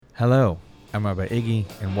Hello, I'm Rabbi Iggy,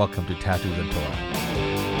 and welcome to Tattoos and Torah.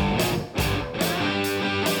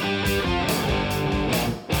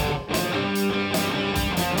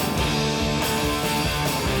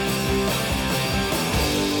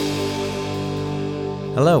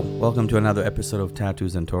 Hello, welcome to another episode of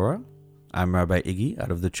Tattoos and Torah. I'm Rabbi Iggy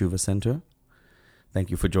out of the Tshuva Center.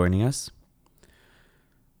 Thank you for joining us.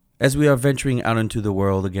 As we are venturing out into the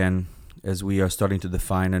world again, as we are starting to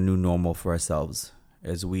define a new normal for ourselves,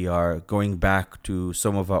 as we are going back to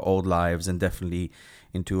some of our old lives and definitely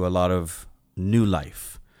into a lot of new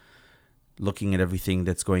life, looking at everything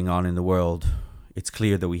that's going on in the world, it's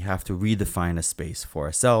clear that we have to redefine a space for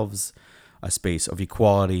ourselves, a space of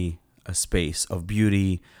equality, a space of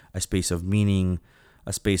beauty, a space of meaning,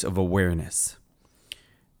 a space of awareness.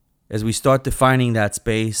 As we start defining that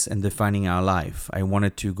space and defining our life, I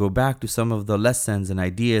wanted to go back to some of the lessons and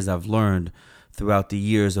ideas I've learned throughout the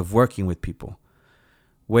years of working with people.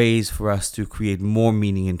 Ways for us to create more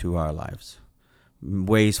meaning into our lives.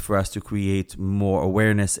 Ways for us to create more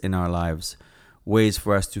awareness in our lives. Ways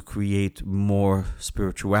for us to create more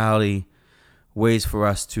spirituality. Ways for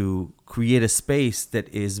us to create a space that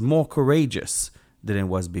is more courageous than it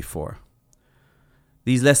was before.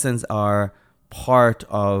 These lessons are part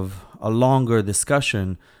of a longer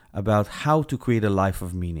discussion about how to create a life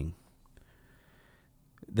of meaning.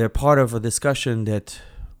 They're part of a discussion that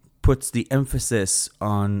puts the emphasis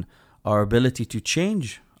on our ability to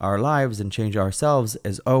change our lives and change ourselves.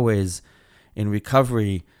 As always, in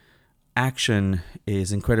recovery, action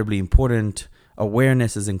is incredibly important.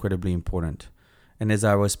 Awareness is incredibly important. And as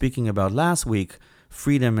I was speaking about last week,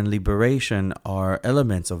 freedom and liberation are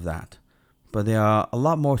elements of that. But there are a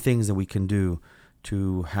lot more things that we can do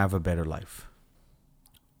to have a better life.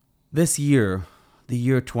 This year, the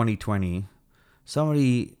year 2020,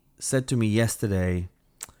 somebody said to me yesterday,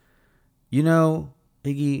 you know,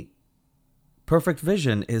 Iggy, perfect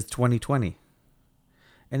vision is 2020.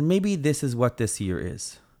 And maybe this is what this year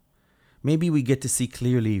is. Maybe we get to see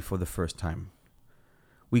clearly for the first time.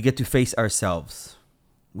 We get to face ourselves.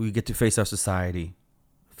 We get to face our society,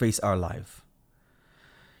 face our life.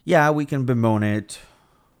 Yeah, we can bemoan it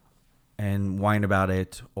and whine about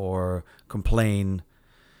it or complain.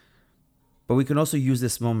 But we can also use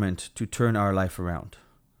this moment to turn our life around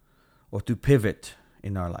or to pivot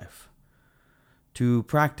in our life, to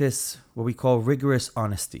practice what we call rigorous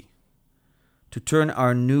honesty, to turn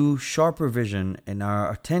our new, sharper vision and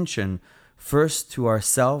our attention first to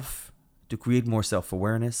ourself, to create more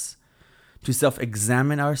self-awareness, to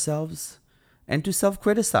self-examine ourselves, and to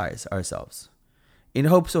self-criticize ourselves in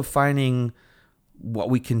hopes of finding what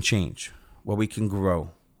we can change, what we can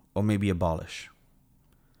grow, or maybe abolish.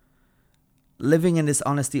 Living in this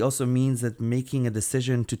honesty also means that making a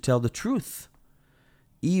decision to tell the truth,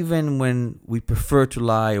 even when we prefer to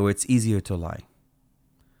lie or it's easier to lie.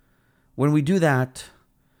 When we do that,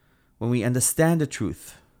 when we understand the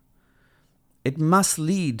truth, it must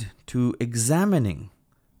lead to examining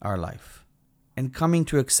our life and coming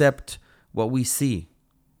to accept what we see.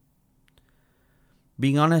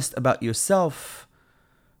 Being honest about yourself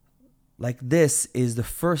like this is the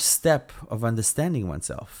first step of understanding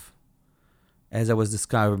oneself, as I was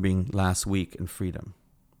describing last week in Freedom.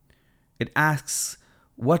 It asks,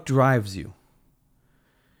 what drives you?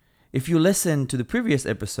 If you listen to the previous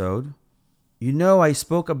episode, you know I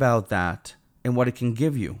spoke about that and what it can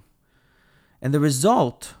give you. And the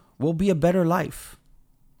result will be a better life.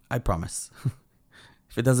 I promise.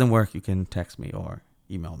 If it doesn't work, you can text me or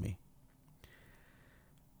email me.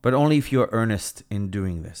 But only if you're earnest in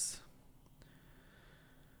doing this.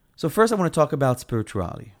 So first I want to talk about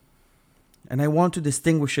spirituality. And I want to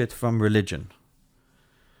distinguish it from religion.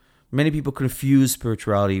 Many people confuse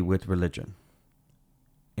spirituality with religion.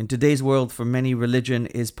 In today's world, for many, religion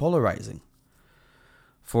is polarizing.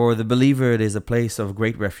 For the believer, it is a place of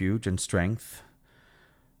great refuge and strength,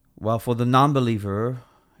 while for the non-believer,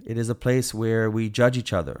 it is a place where we judge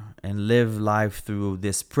each other and live life through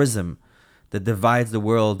this prism that divides the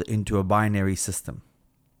world into a binary system.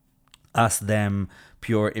 Us, them,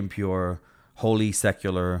 pure, impure, holy,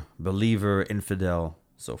 secular, believer, infidel,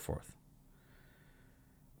 so forth.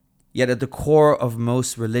 Yet at the core of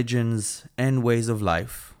most religions and ways of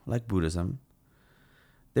life, like Buddhism,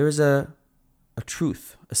 there is a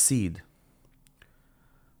truth, a seed,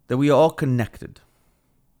 that we are all connected,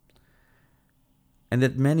 and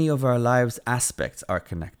that many of our lives' aspects are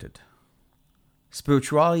connected.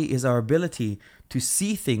 Spirituality is our ability to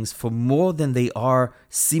see things for more than they are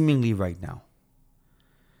seemingly right now.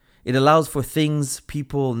 It allows for things,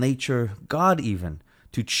 people, nature, God even,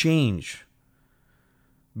 to change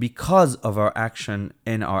because of our action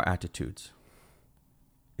and our attitudes.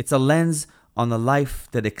 It's a lens on a life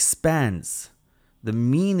that expands the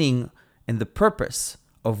meaning and the purpose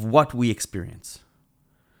of what we experience.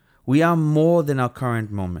 We are more than our current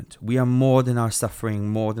moment. We are more than our suffering,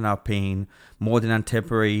 more than our pain, more than our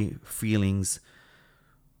temporary feelings,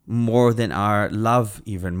 more than our love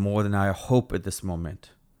even, more than our hope at this moment.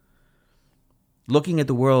 Looking at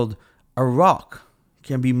the world, a rock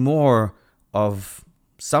can be more of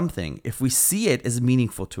something if we see it as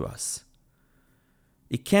meaningful to us.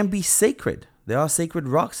 It can be sacred. There are sacred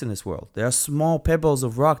rocks in this world. There are small pebbles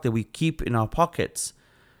of rock that we keep in our pockets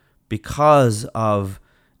because of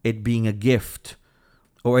it being a gift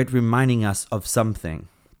or it reminding us of something.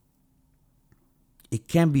 It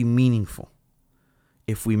can be meaningful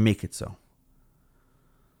if we make it so.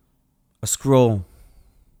 A scroll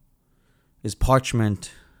is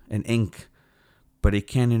parchment and ink, but it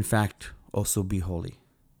can in fact also be holy.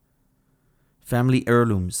 Family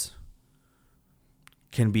heirlooms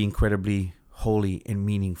can be incredibly holy and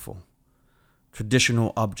meaningful.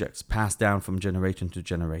 Traditional objects passed down from generation to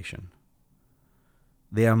generation.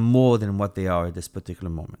 They are more than what they are at this particular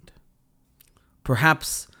moment.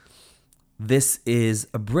 Perhaps this is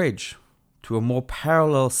a bridge to a more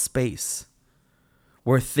parallel space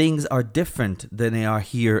where things are different than they are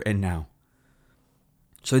here and now.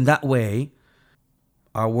 So in that way,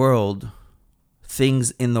 our world,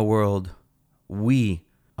 things in the world, we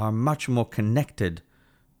are much more connected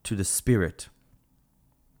to the Spirit.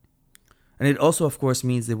 And it also, of course,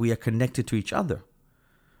 means that we are connected to each other,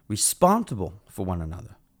 responsible for one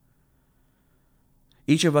another.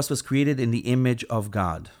 Each of us was created in the image of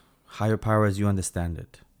God, higher power as you understand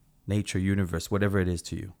it, nature, universe, whatever it is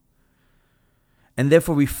to you, and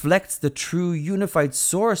therefore reflects the true unified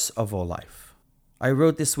source of all life. I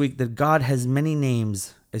wrote this week that God has many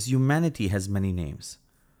names as humanity has many names.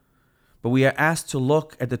 But we are asked to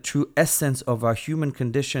look at the true essence of our human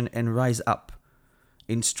condition and rise up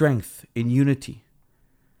in strength, in unity,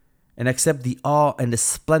 and accept the awe and the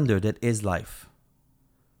splendor that is life.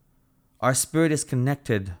 Our spirit is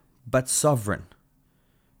connected but sovereign.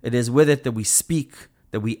 It is with it that we speak,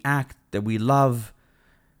 that we act, that we love,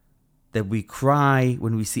 that we cry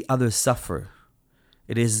when we see others suffer.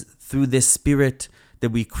 It is through this spirit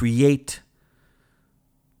that we create,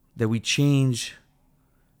 that we change,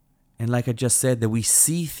 and like I just said, that we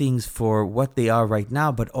see things for what they are right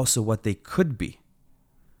now, but also what they could be.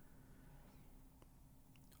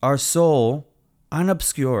 Our soul,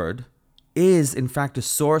 unobscured, is in fact the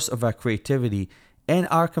source of our creativity and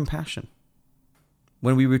our compassion.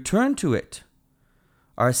 When we return to it,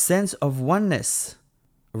 our sense of oneness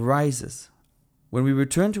arises. When we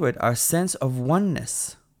return to it, our sense of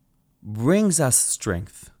oneness brings us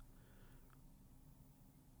strength.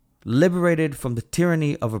 Liberated from the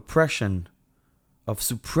tyranny of oppression, of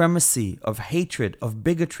supremacy, of hatred, of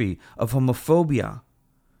bigotry, of homophobia.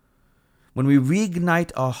 When we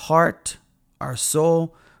reignite our heart, our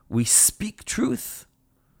soul, we speak truth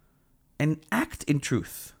and act in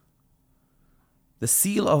truth. The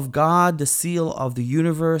seal of God, the seal of the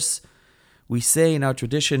universe, we say in our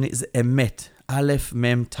tradition is emet, aleph,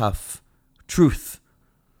 mem, taf, truth.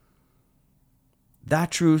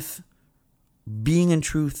 That truth, being in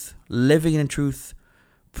truth, living in truth,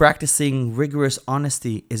 practicing rigorous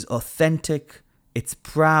honesty is authentic, it's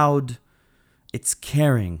proud, it's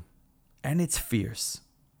caring, and it's fierce.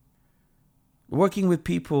 Working with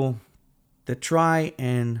people that try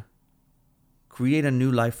and create a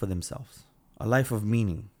new life for themselves, a life of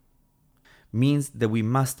meaning, means that we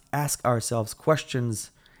must ask ourselves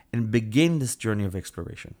questions and begin this journey of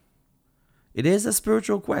exploration. It is a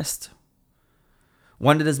spiritual quest,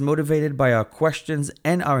 one that is motivated by our questions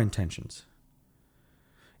and our intentions.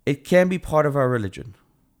 It can be part of our religion,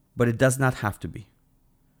 but it does not have to be.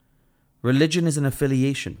 Religion is an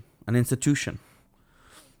affiliation, an institution,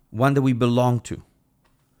 one that we belong to.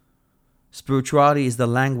 Spirituality is the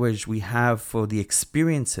language we have for the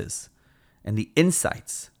experiences and the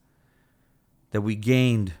insights that we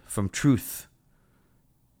gained from truth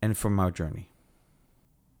and from our journey.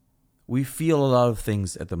 We feel a lot of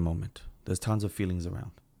things at the moment. There's tons of feelings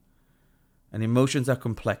around. And emotions are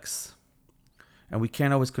complex, and we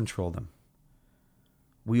can't always control them.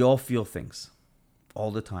 We all feel things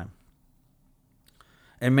all the time.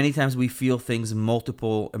 And many times we feel things,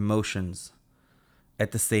 multiple emotions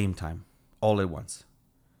at the same time, all at once.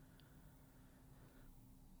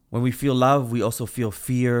 When we feel love, we also feel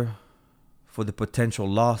fear for the potential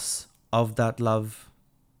loss of that love.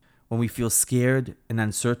 When we feel scared and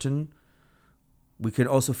uncertain, we can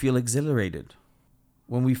also feel exhilarated.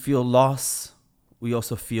 When we feel loss, we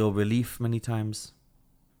also feel relief many times.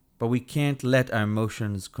 But we can't let our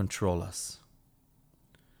emotions control us.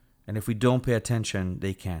 And if we don't pay attention,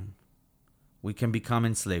 they can. We can become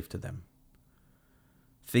enslaved to them,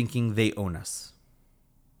 thinking they own us.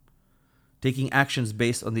 Taking actions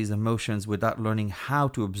based on these emotions without learning how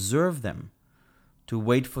to observe them, to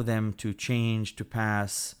wait for them to change, to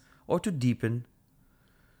pass, or to deepen,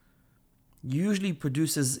 usually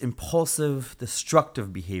produces impulsive,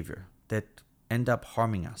 destructive behavior that end up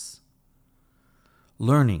harming us.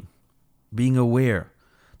 Learning, being aware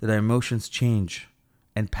that our emotions change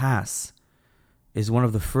and pass is one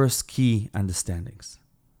of the first key understandings.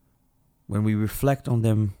 When we reflect on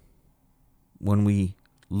them, when we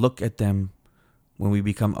look at them, when we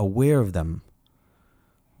become aware of them,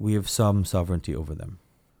 we have some sovereignty over them.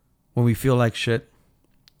 When we feel like shit,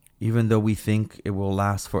 even though we think it will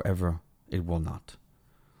last forever, it will not.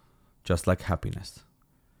 Just like happiness,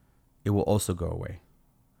 it will also go away.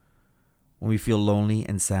 When we feel lonely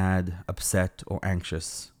and sad, upset, or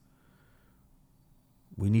anxious,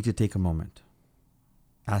 we need to take a moment.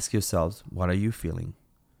 Ask yourselves, what are you feeling?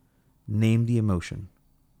 Name the emotion.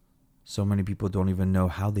 So many people don't even know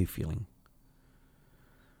how they're feeling.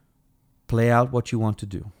 Play out what you want to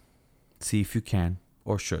do. See if you can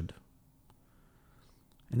or should.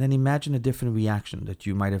 And then imagine a different reaction that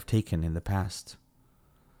you might have taken in the past,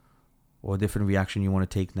 or a different reaction you want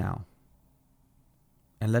to take now.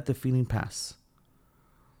 And let the feeling pass.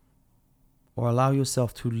 Or allow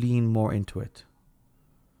yourself to lean more into it.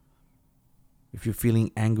 If you're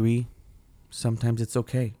feeling angry, sometimes it's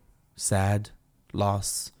okay. Sad,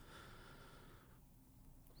 loss.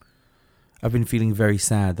 I've been feeling very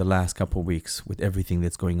sad the last couple of weeks with everything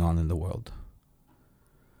that's going on in the world.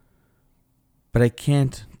 But I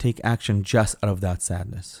can't take action just out of that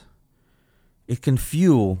sadness. It can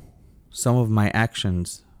fuel some of my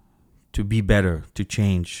actions to be better, to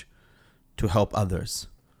change, to help others.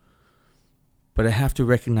 But I have to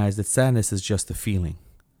recognize that sadness is just a feeling.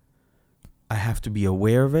 I have to be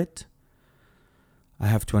aware of it. I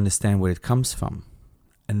have to understand where it comes from.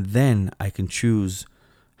 And then I can choose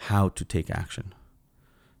how to take action.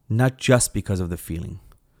 Not just because of the feeling,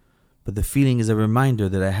 but the feeling is a reminder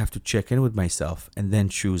that I have to check in with myself and then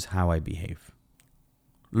choose how I behave.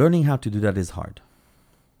 Learning how to do that is hard.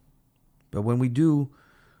 But when we do,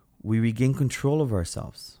 we regain control of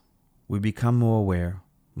ourselves. We become more aware,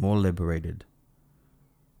 more liberated.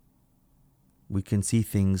 We can see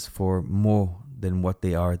things for more than what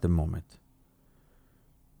they are at the moment.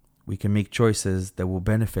 We can make choices that will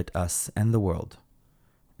benefit us and the world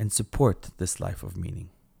and support this life of meaning.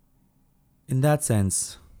 In that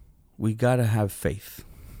sense, we gotta have faith.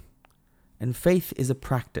 And faith is a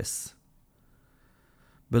practice.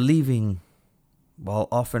 Believing, while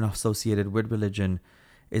often associated with religion,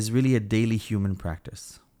 is really a daily human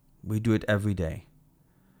practice. We do it every day.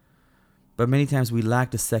 But many times we lack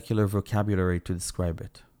the secular vocabulary to describe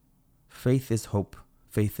it. Faith is hope.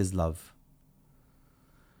 Faith is love.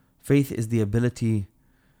 Faith is the ability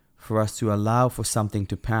for us to allow for something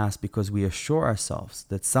to pass because we assure ourselves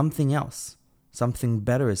that something else, something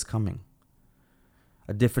better is coming.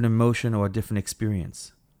 A different emotion or a different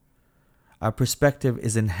experience. Our perspective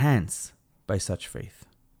is enhanced by such faith.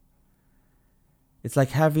 It's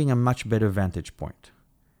like having a much better vantage point,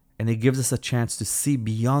 and it gives us a chance to see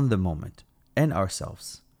beyond the moment and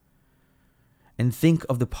ourselves, and think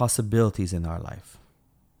of the possibilities in our life,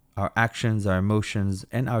 our actions, our emotions,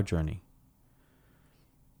 and our journey.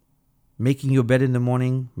 Making your bed in the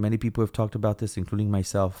morning, many people have talked about this, including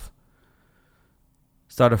myself.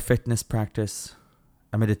 Start a fitness practice,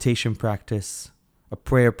 a meditation practice, a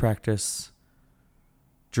prayer practice,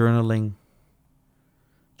 journaling.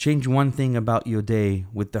 Change one thing about your day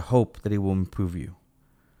with the hope that it will improve you.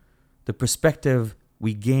 The perspective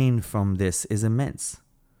we gain from this is immense.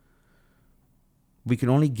 We can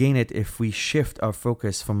only gain it if we shift our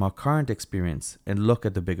focus from our current experience and look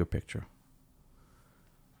at the bigger picture.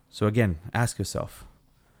 So again, ask yourself,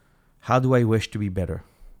 how do I wish to be better?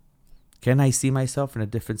 Can I see myself in a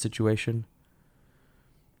different situation?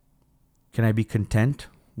 Can I be content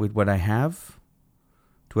with what I have?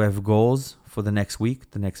 Do I have goals for the next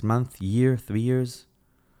week, the next month, year, 3 years?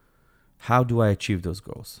 How do I achieve those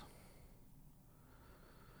goals?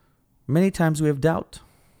 Many times we have doubt,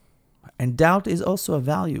 and doubt is also a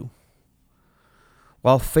value.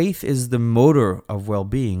 While faith is the motor of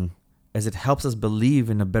well-being, as it helps us believe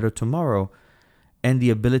in a better tomorrow and the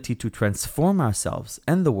ability to transform ourselves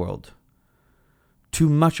and the world, too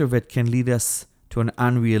much of it can lead us to an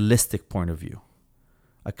unrealistic point of view,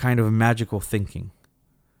 a kind of magical thinking.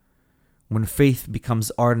 When faith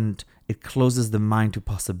becomes ardent, it closes the mind to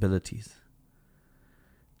possibilities.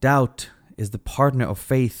 Doubt is the partner of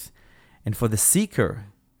faith, and for the seeker,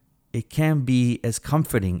 it can be as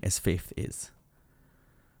comforting as faith is.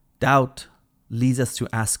 Doubt leads us to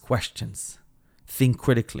ask questions, think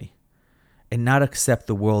critically, and not accept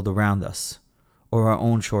the world around us or our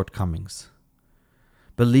own shortcomings.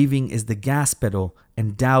 Believing is the gas pedal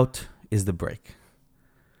and doubt is the brake,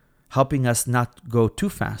 helping us not go too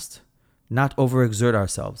fast, not overexert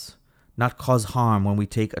ourselves, not cause harm when we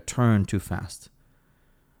take a turn too fast.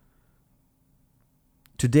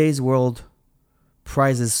 Today's world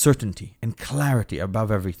prizes certainty and clarity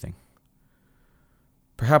above everything.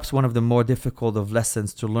 Perhaps one of the more difficult of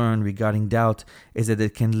lessons to learn regarding doubt is that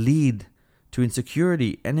it can lead to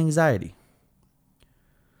insecurity and anxiety.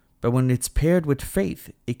 But when it's paired with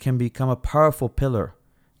faith, it can become a powerful pillar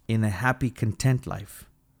in a happy, content life.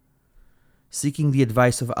 Seeking the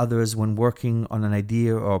advice of others when working on an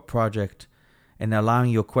idea or a project and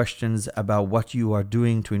allowing your questions about what you are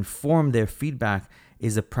doing to inform their feedback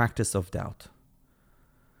is a practice of doubt.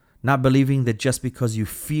 Not believing that just because you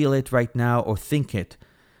feel it right now or think it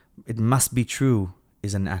must be true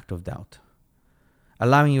is an act of doubt.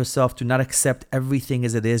 Allowing yourself to not accept everything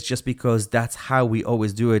as it is just because that's how we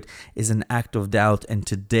always do it is an act of doubt. And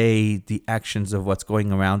today, the actions of what's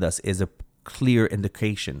going around us is a clear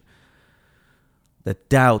indication that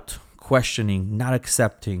doubt, questioning, not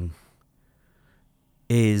accepting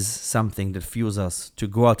is something that fuels us to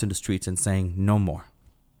go out in the streets and saying, no more.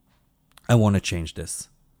 I want to change this.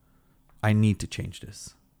 I need to change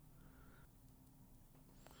this.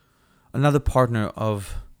 Another partner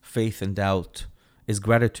of faith and doubt is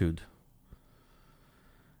gratitude.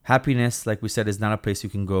 Happiness, like we said, is not a place you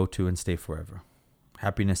can go to and stay forever.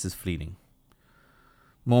 Happiness is fleeting.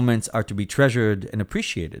 Moments are to be treasured and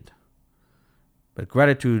appreciated. But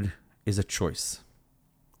gratitude is a choice.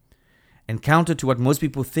 And counter to what most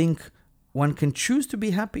people think, one can choose to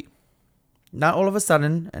be happy. Not all of a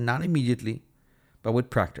sudden and not immediately, but with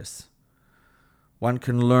practice. One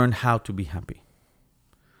can learn how to be happy.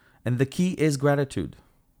 And the key is gratitude.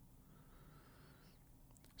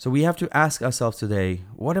 So we have to ask ourselves today,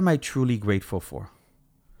 what am I truly grateful for?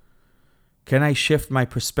 Can I shift my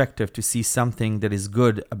perspective to see something that is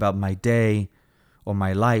good about my day or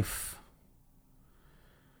my life?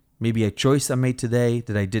 Maybe a choice I made today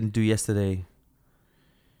that I didn't do yesterday.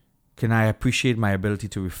 Can I appreciate my ability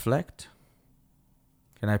to reflect?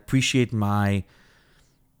 Can I appreciate my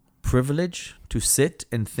privilege to sit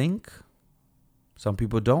and think? Some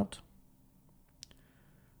people don't.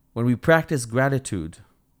 When we practice gratitude,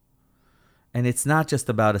 and it's not just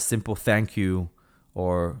about a simple thank you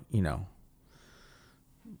or,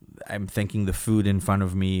 I'm thanking the food in front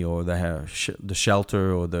of me or the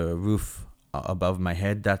shelter or the roof above my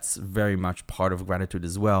head. That's very much part of gratitude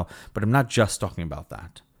as well. But I'm not just talking about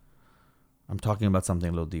that. I'm talking about something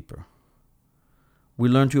a little deeper. We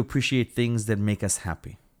learn to appreciate things that make us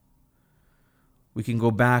happy. We can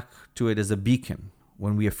go back to it as a beacon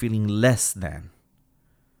when we are feeling less than.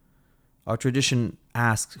 Our tradition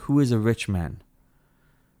asks, who is a rich man?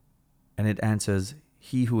 And it answers,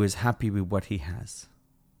 he who is happy with what he has.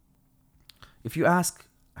 If you ask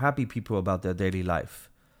happy people about their daily life,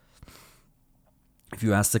 if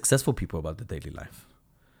you ask successful people about their daily life,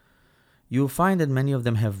 you'll find that many of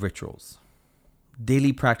them have rituals,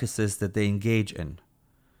 daily practices that they engage in.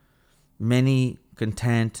 Many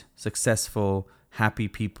content, successful, happy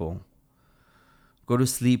people go to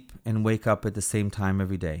sleep and wake up at the same time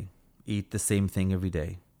every day, eat the same thing every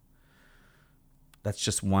day. That's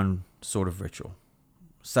just one sort of ritual.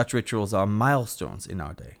 Such rituals are milestones in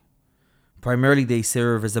our day. Primarily, they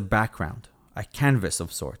serve as a background, a canvas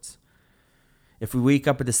of sorts. If we wake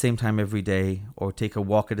up at the same time every day or take a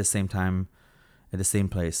walk at the same time at the same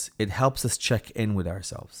place, it helps us check in with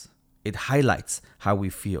ourselves. It highlights how we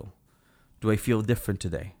feel. Do I feel different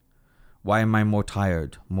today? Why am I more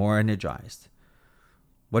tired, more energized?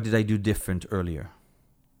 What did I do different earlier?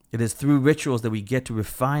 It is through rituals that we get to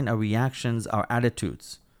refine our reactions, our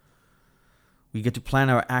attitudes. We get to plan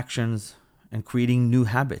our actions and creating new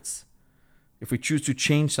habits. If we choose to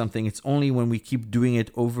change something, it's only when we keep doing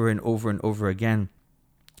it over and over and over again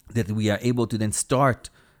that we are able to then start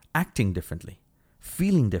acting differently,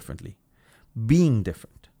 feeling differently, being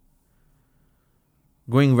different.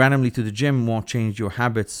 Going randomly to the gym won't change your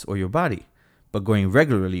habits or your body, but going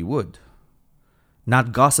regularly would.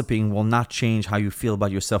 Not gossiping will not change how you feel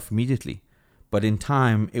about yourself immediately, but in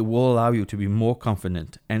time, it will allow you to be more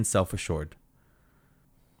confident and self-assured.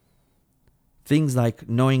 Things like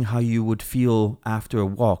knowing how you would feel after a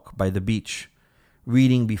walk by the beach,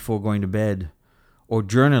 reading before going to bed, or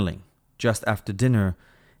journaling just after dinner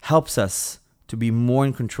helps us to be more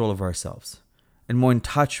in control of ourselves and more in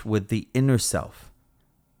touch with the inner self,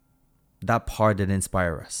 that part that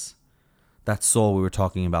inspires us. that soul we were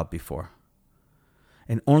talking about before.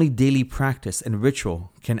 And only daily practice and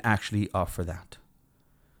ritual can actually offer that.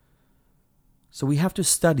 So we have to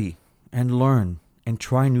study and learn and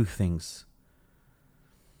try new things.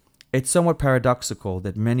 It's somewhat paradoxical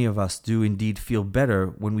that many of us do indeed feel better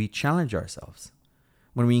when we challenge ourselves,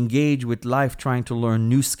 when we engage with life trying to learn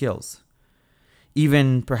new skills,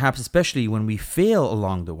 even perhaps especially when we fail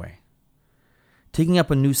along the way. Taking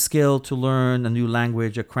up a new skill to learn a new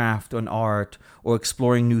language, a craft, an art, or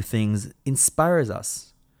exploring new things inspires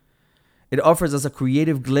us. It offers us a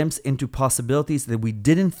creative glimpse into possibilities that we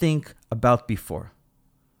didn't think about before.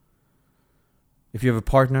 If you have a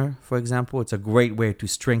partner, for example, it's a great way to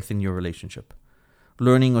strengthen your relationship.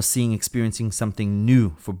 Learning or experiencing something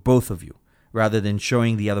new for both of you, rather than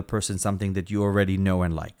showing the other person something that you already know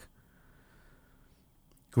and like.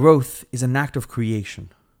 Growth is an act of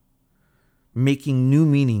creation, making new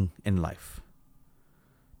meaning in life.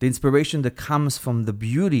 The inspiration that comes from the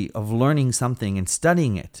beauty of learning something and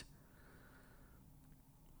studying it.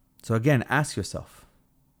 So again, ask yourself,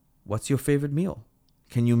 what's your favorite meal?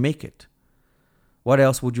 Can you make it? What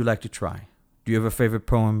else would you like to try? Do you have a favorite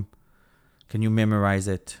poem? Can you memorize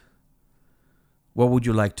it? What would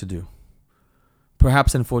you like to do?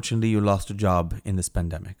 Perhaps, unfortunately, you lost a job in this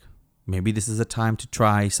pandemic. Maybe this is a time to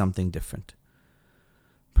try something different.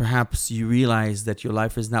 Perhaps you realize that your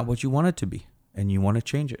life is not what you want it to be and you want to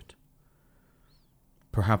change it.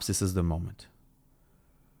 Perhaps this is the moment.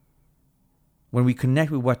 When we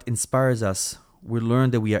connect with what inspires us, we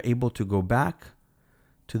learn that we are able to go back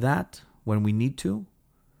to that when we need to.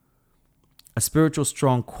 A spiritual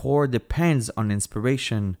strong core depends on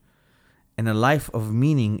inspiration, and a life of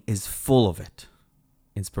meaning is full of it.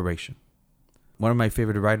 Inspiration. One of my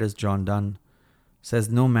favorite writers, John Donne, says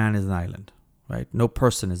no man is an island, right? No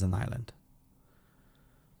person is an island.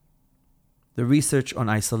 The research on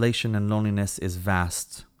isolation and loneliness is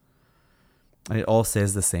vast, and it all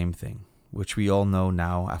says the same thing, which we all know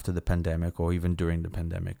now after the pandemic or even during the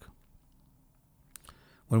pandemic.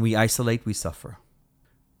 When we isolate, we suffer.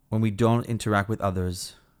 When we don't interact with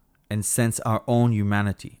others and sense our own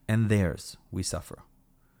humanity and theirs, we suffer.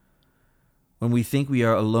 When we think we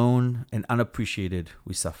are alone and unappreciated,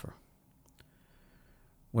 we suffer.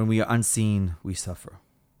 When we are unseen, we suffer.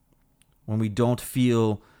 When we don't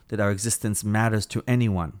feel that our existence matters to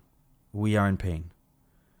anyone, we are in pain.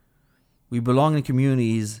 We belong in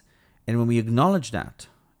communities, and when we acknowledge that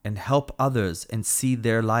and help others and see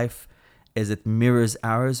their life as it mirrors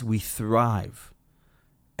ours, we thrive.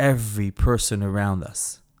 Every person around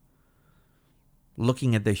us,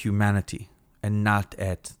 looking at their humanity and not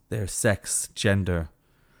at their sex, gender,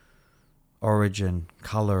 origin,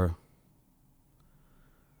 color.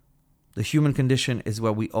 The human condition is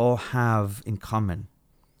what we all have in common.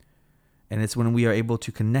 And it's when we are able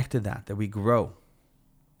to connect to that we grow.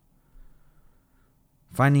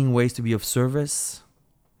 Finding ways to be of service,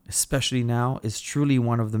 especially now, is truly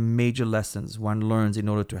one of the major lessons one learns in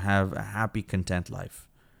order to have a happy, content life.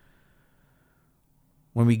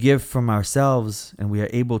 When we give from ourselves and we are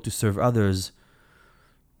able to serve others,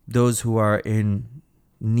 those who are in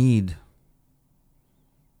need,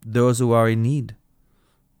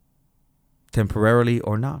 temporarily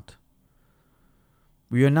or not,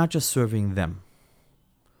 we are not just serving them.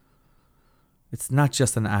 It's not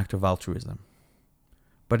just an act of altruism.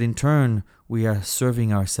 But in turn, we are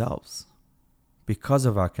serving ourselves because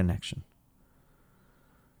of our connection.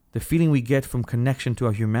 The feeling we get from connection to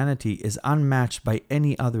our humanity is unmatched by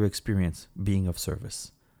any other experience being of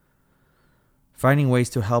service. Finding ways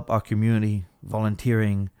to help our community,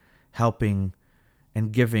 volunteering, helping,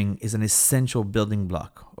 and giving is an essential building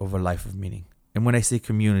block of a life of meaning. And when I say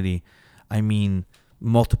community, I mean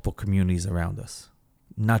multiple communities around us,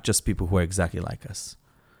 not just people who are exactly like us.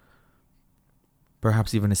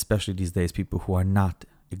 Perhaps even especially these days, people who are not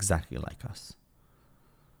exactly like us.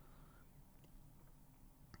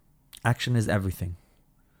 Action is everything.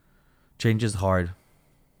 Change is hard,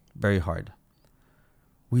 very hard.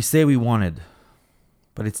 We say we wanted,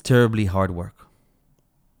 but it's terribly hard work.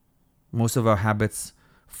 Most of our habits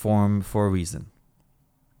form for a reason.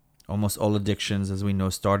 Almost all addictions, as we know,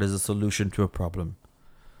 start as a solution to a problem.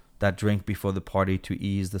 That drink before the party to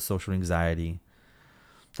ease the social anxiety.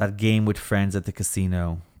 That game with friends at the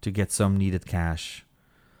casino to get some needed cash.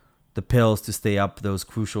 The pills to stay up those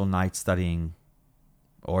crucial nights studying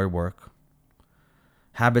or work.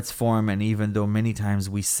 Habits form, and even though many times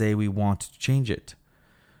we say we want to change it,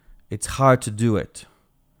 it's hard to do it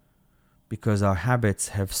because our habits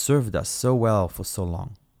have served us so well for so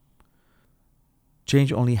long.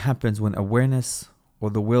 Change only happens when awareness or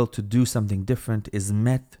the will to do something different is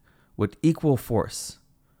met with equal force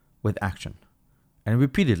with action, and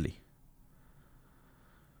repeatedly.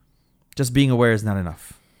 Just being aware is not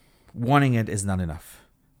enough. Wanting it is not enough.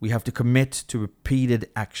 We have to commit to repeated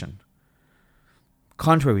action.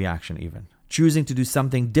 Contrary action even. Choosing to do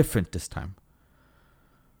something different this time.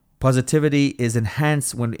 Positivity is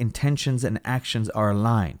enhanced when intentions and actions are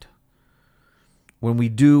aligned. When we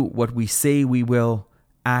do what we say we will,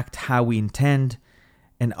 act how we intend,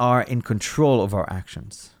 and are in control of our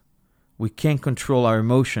actions. We can't control our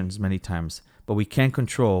emotions many times, but we can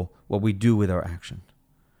control what we do with our action.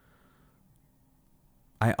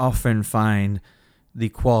 I often find the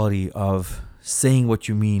quality of saying what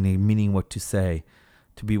you mean and meaning what to say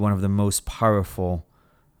to be one of the most powerful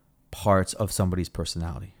parts of somebody's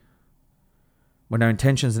personality. When our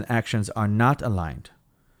intentions and actions are not aligned,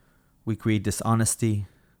 we create dishonesty,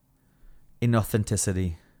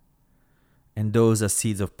 inauthenticity, and those are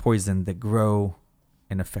seeds of poison that grow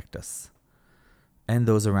and affect us and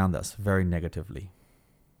those around us very negatively.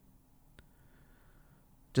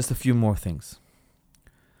 Just a few more things.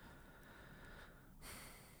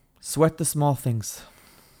 Sweat the small things,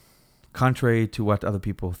 contrary to what other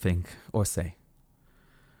people think or say.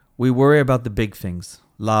 We worry about the big things,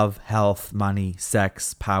 love, health, money,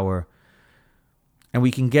 sex, power, and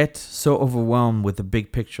we can get so overwhelmed with the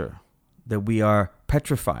big picture that we are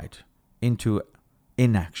petrified into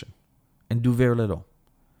inaction and do very little.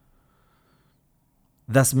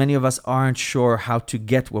 Thus, many of us aren't sure how to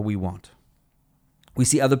get what we want. We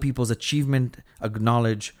see other people's achievement,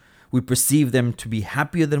 acknowledge, we perceive them to be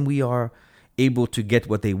happier than we are, able to get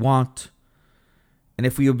what they want. And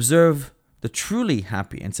if we observe the truly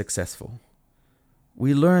happy and successful,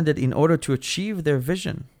 we learn that in order to achieve their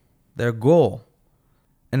vision, their goal,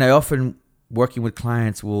 and I often, working with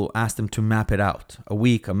clients, will ask them to map it out, a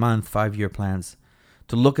week, a month, 5-year plans,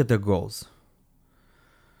 to look at their goals.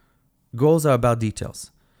 Goals are about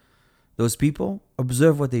details. Those people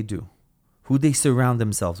observe what they do, who they surround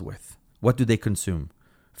themselves with, what do they consume,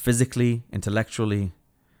 physically, intellectually.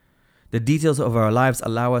 The details of our lives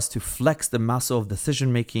allow us to flex the muscle of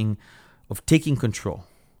decision-making, of taking control.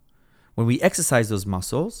 When we exercise those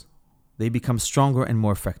muscles, they become stronger and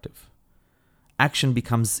more effective. Action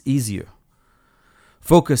becomes easier.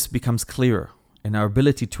 Focus becomes clearer, and our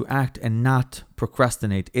ability to act and not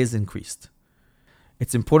procrastinate is increased.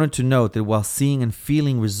 It's important to note that while seeing and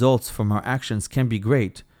feeling results from our actions can be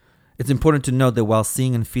great,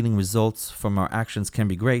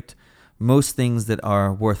 most things that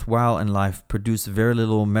are worthwhile in life produce very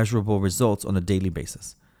little measurable results on a daily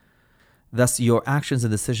basis. Thus, your actions and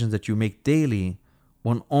decisions that you make daily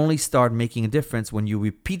will only start making a difference when you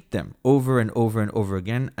repeat them over and over and over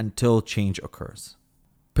again until change occurs.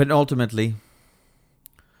 Penultimately,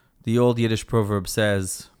 the old Yiddish proverb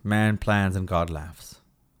says, man plans and God laughs.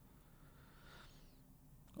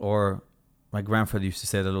 Or my grandfather used to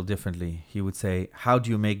say it a little differently. He would say, how do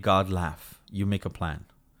you make God laugh? You make a plan.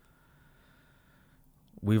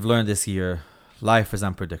 We've learned this year, life is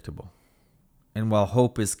unpredictable. And while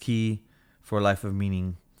hope is key for a life of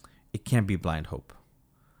meaning, it can't be blind hope.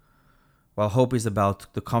 While hope is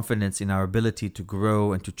about the confidence in our ability to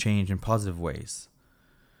grow and to change in positive ways,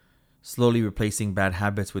 slowly replacing bad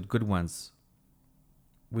habits with good ones,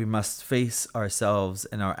 we must face ourselves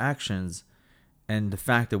and our actions and the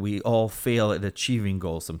fact that we all fail at achieving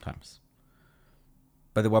goals sometimes.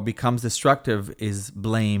 But what becomes destructive is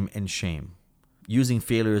blame and shame. Using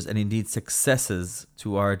failures and indeed successes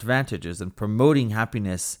to our advantages and promoting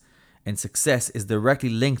happiness and success is directly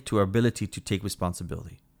linked to our ability to take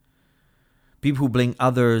responsibility. People who blame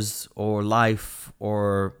others or life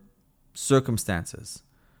or circumstances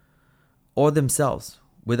or themselves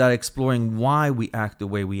without exploring why we act the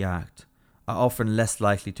way we act are often less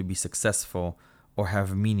likely to be successful or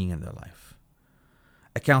have meaning in their life.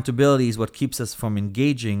 Accountability is what keeps us from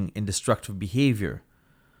engaging in destructive behavior.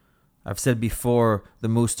 I've said before, the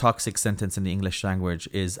most toxic sentence in the English language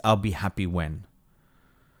is, I'll be happy when.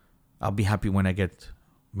 I'll be happy when I get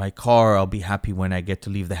my car. I'll be happy when I get to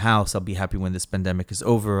leave the house. I'll be happy when this pandemic is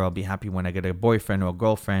over. I'll be happy when I get a boyfriend or a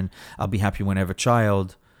girlfriend. I'll be happy when I have a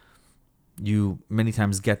child. You many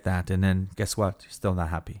times get that, and then guess what? You're still not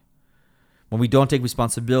happy. When we don't take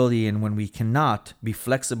responsibility and when we cannot be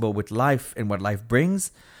flexible with life and what life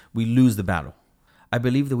brings, we lose the battle. I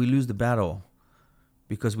believe that we lose the battle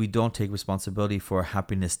because we don't take responsibility for our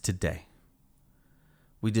happiness today.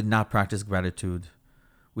 We did not practice gratitude.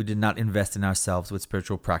 We did not invest in ourselves with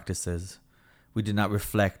spiritual practices. We did not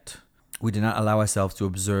reflect. We did not allow ourselves to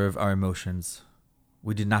observe our emotions.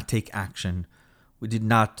 We did not take action. We did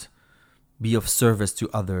not be of service to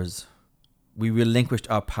others. We relinquished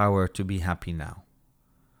our power to be happy now.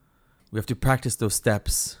 We have to practice those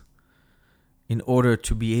steps in order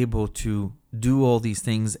to be able to do all these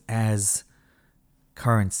things as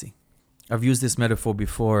currency. I've used this metaphor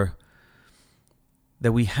before,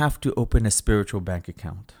 that we have to open a spiritual bank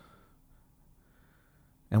account.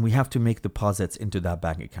 And we have to make deposits into that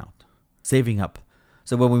bank account, saving up.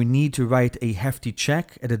 So when we need to write a hefty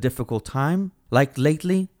check at a difficult time, like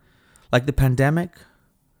lately, like the pandemic,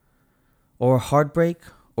 or heartbreak,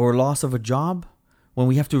 or loss of a job, when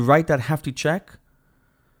we have to write that hefty check,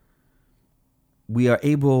 we are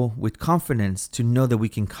able with confidence to know that we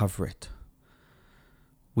can cover it.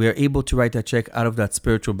 We are able to write that check out of that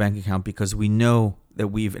spiritual bank account because we know that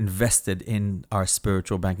we've invested in our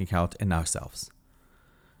spiritual bank account and ourselves.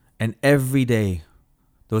 And every day,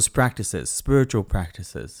 those practices, spiritual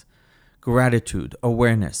practices, gratitude,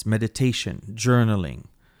 awareness, meditation, journaling,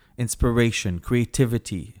 inspiration,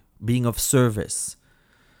 creativity, being of service,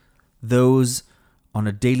 those on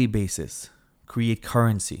a daily basis create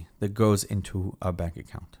currency that goes into our bank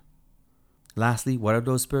account. Lastly, what are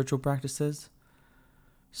those spiritual practices?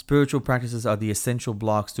 Spiritual practices are the essential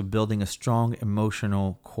blocks to building a strong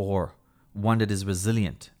emotional core, one that is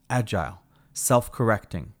resilient, agile,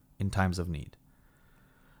 self-correcting in times of need.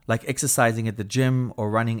 Like exercising at the gym or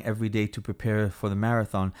running every day to prepare for the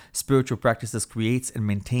marathon, spiritual practices creates and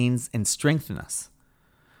maintains and strengthens us.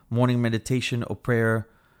 Morning meditation or prayer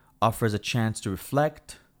offers a chance to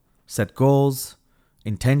reflect, set goals,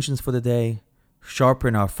 intentions for the day,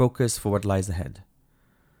 sharpen our focus for what lies ahead.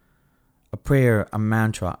 A prayer, a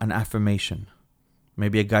mantra, an affirmation,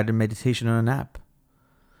 maybe a guided meditation on an app.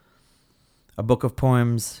 A book of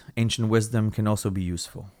poems, ancient wisdom can also be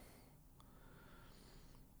useful.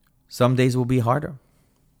 Some days will be harder.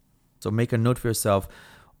 So make a note for yourself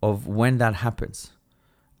of when that happens.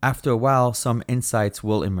 After a while, some insights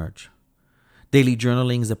will emerge. Daily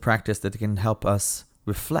journaling is a practice that can help us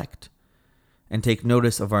reflect and take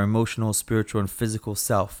notice of our emotional, spiritual, and physical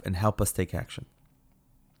self and help us take action.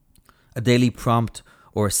 A daily prompt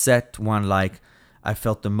or a set one like, I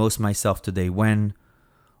felt the most myself today when,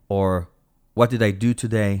 or what did I do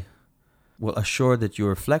today, will assure that your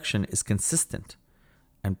reflection is consistent,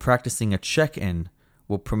 and practicing a check-in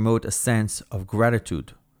will promote a sense of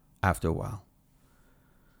gratitude after a while.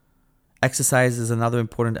 Exercise is another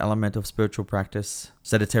important element of spiritual practice.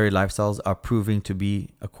 Sedentary lifestyles are proving to be,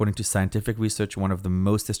 according to scientific research, one of the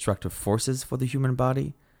most destructive forces for the human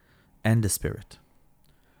body and the spirit.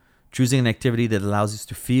 Choosing an activity that allows us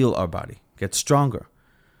to feel our body, get stronger,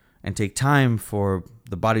 and take time for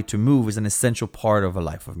the body to move is an essential part of a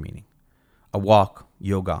life of meaning. A walk,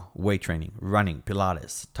 yoga, weight training, running,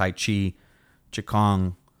 Pilates, Tai Chi,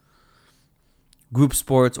 Qigong, group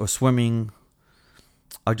sports, or swimming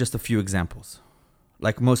are just a few examples.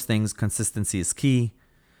 Like most things, consistency is key.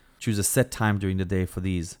 Choose a set time during the day for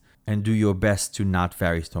these and do your best to not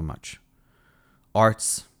vary so much.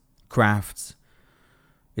 Arts, crafts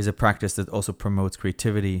is a practice that also promotes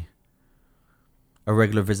creativity. A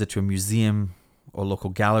regular visit to a museum or local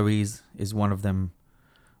galleries is one of them.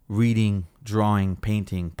 Reading, drawing,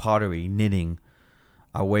 painting, pottery, knitting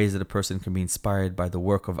are ways that a person can be inspired by the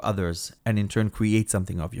work of others and in turn create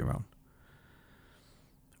something of your own.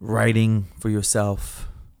 Writing for yourself.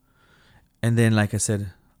 And then, like I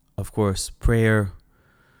said, of course, prayer,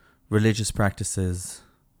 religious practices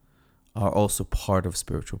are also part of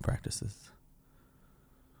spiritual practices.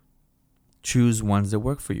 Choose ones that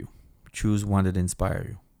work for you. Choose one that inspire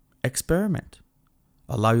you. Experiment.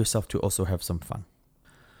 Allow yourself to also have some fun.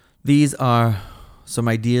 These are some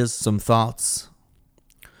ideas, some thoughts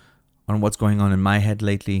on what's going on in my head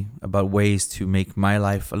lately about ways to make my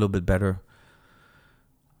life a little bit better.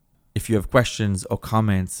 If you have questions or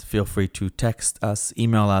comments, feel free to text us,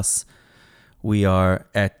 email us. We are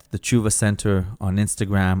at the Tshuva Center on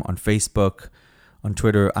Instagram, on Facebook, on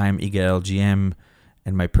Twitter. I am IgaLGM,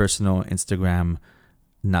 and my personal Instagram,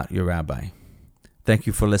 Not Your Rabbi. Thank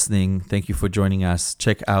you for listening. Thank you for joining us.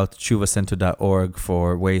 Check out tshuvacenter.org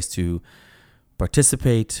for ways to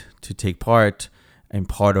participate, to take part, and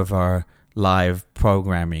part of our live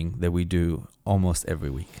programming that we do almost every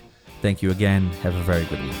week. Thank you again. Have a very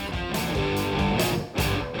good week.